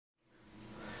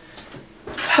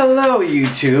Hello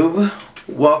YouTube,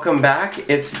 welcome back.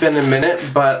 It's been a minute,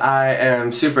 but I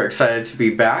am super excited to be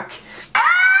back.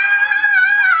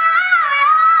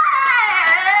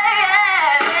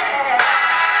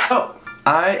 Oh,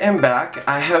 I am back.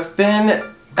 I have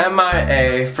been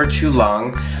MIA for too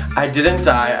long. I didn't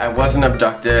die, I wasn't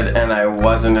abducted, and I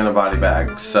wasn't in a body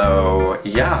bag. So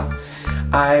yeah,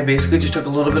 I basically just took a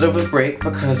little bit of a break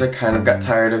because I kind of got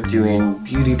tired of doing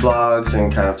beauty blogs and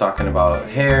kind of talking about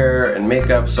hair and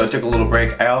makeup, so I took a little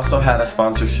break. I also had a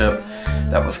sponsorship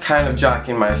that was kind of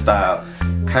jockeying my style,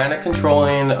 kind of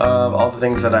controlling of all the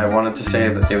things that I wanted to say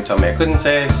that they would tell me I couldn't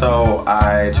say, so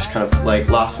I just kind of like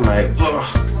lost my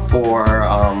for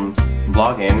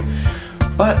blogging.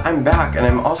 But I'm back, and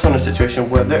I'm also in a situation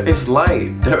where there is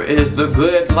light. There is the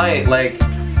good light. Like,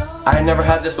 I never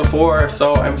had this before,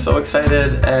 so I'm so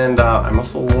excited, and I'm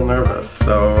also a little nervous,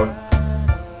 so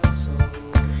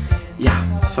yeah,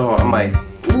 so I'm like,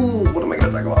 ooh, what am I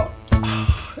gonna talk about?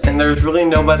 And there's really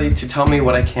nobody to tell me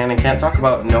what I can and can't talk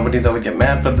about, nobody that would get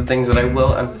mad for the things that I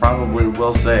will and probably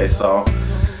will say, so.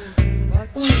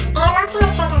 Yeah, and I'm also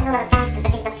gonna try to talk a little faster,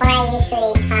 because before I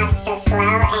usually talk so slow,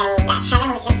 and that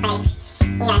kind of was just like,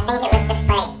 you know, I think it was just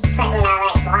like putting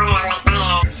like water on my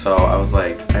fire. So I was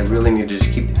like, I really need to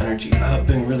just keep the energy up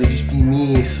and really just be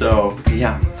me, so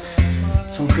yeah.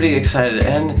 So I'm pretty excited,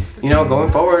 and you know, going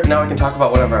forward, now I can talk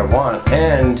about whatever I want,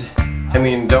 and I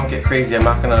mean, don't get crazy, I'm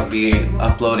not gonna be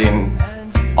uploading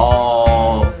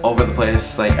all over the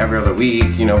place like every other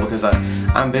week, you know, because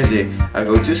I'm busy. I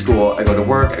go to school, I go to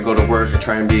work, I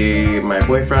try and be my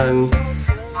boyfriend.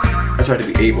 I try to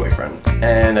be a boyfriend,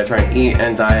 and I try and eat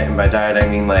and diet, and by diet I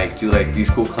mean like do like these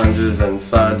cool cleanses and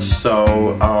such,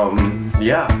 so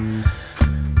yeah.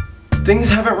 Things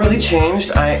haven't really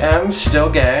changed. I am still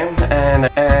gay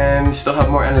and still have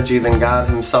more energy than God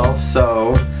himself,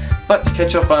 so, but to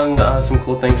catch up on some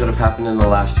cool things that have happened in the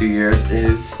last 2 years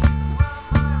is,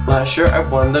 last year I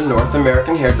won the North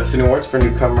American Hairdressing Awards for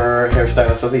Newcomer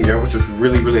Hairstylist of the Year, which was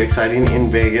really exciting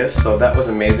in Vegas, so that was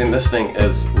amazing. This thing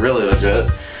is really legit.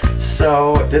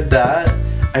 So did that.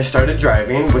 I started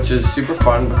driving, which is super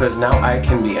fun because now I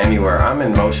can be anywhere. I'm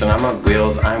in motion, I'm on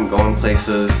wheels, I'm going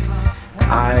places.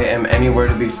 I am anywhere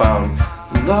to be found.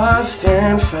 Lost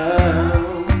and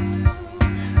found.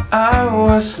 I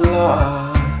was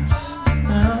lost.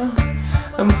 Now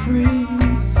I'm free.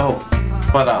 Oh,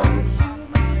 but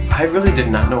I really did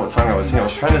not know what song I was singing. I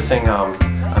was trying to sing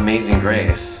Amazing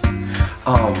Grace.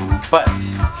 But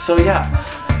so yeah.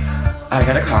 I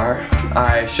got a car.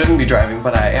 I shouldn't be driving,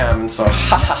 but I am, so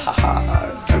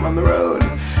I'm on the road.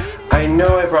 I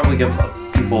know I probably give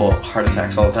people heart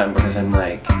attacks all the time because I'm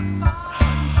like,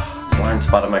 blind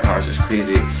spot on my car is just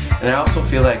crazy. And I also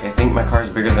feel like I think my car is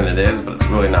bigger than it is, but it's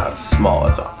really not. It's small.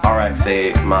 It's a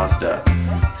RX-8 Mazda.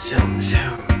 Zoom,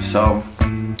 zoom. So,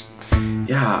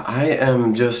 yeah, I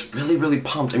am just really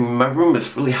pumped. I mean, my room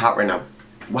is really hot right now.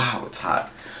 Wow, it's hot.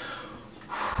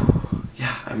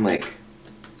 Yeah, I'm like,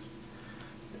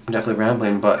 I'm definitely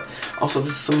rambling, but also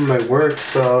this is some of my work,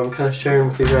 so I'm kind of sharing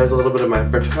with you guys a little bit of my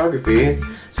photography.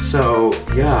 So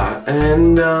yeah,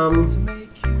 and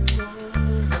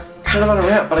kind of on a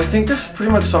rant, but I think this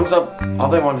pretty much sums up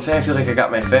all I wanted to say. I feel like I got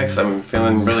my fix. I'm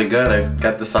feeling really good. I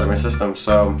got this out of my system,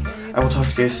 so I will talk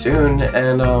to you guys soon,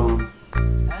 and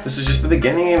this is just the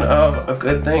beginning of a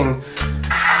good thing.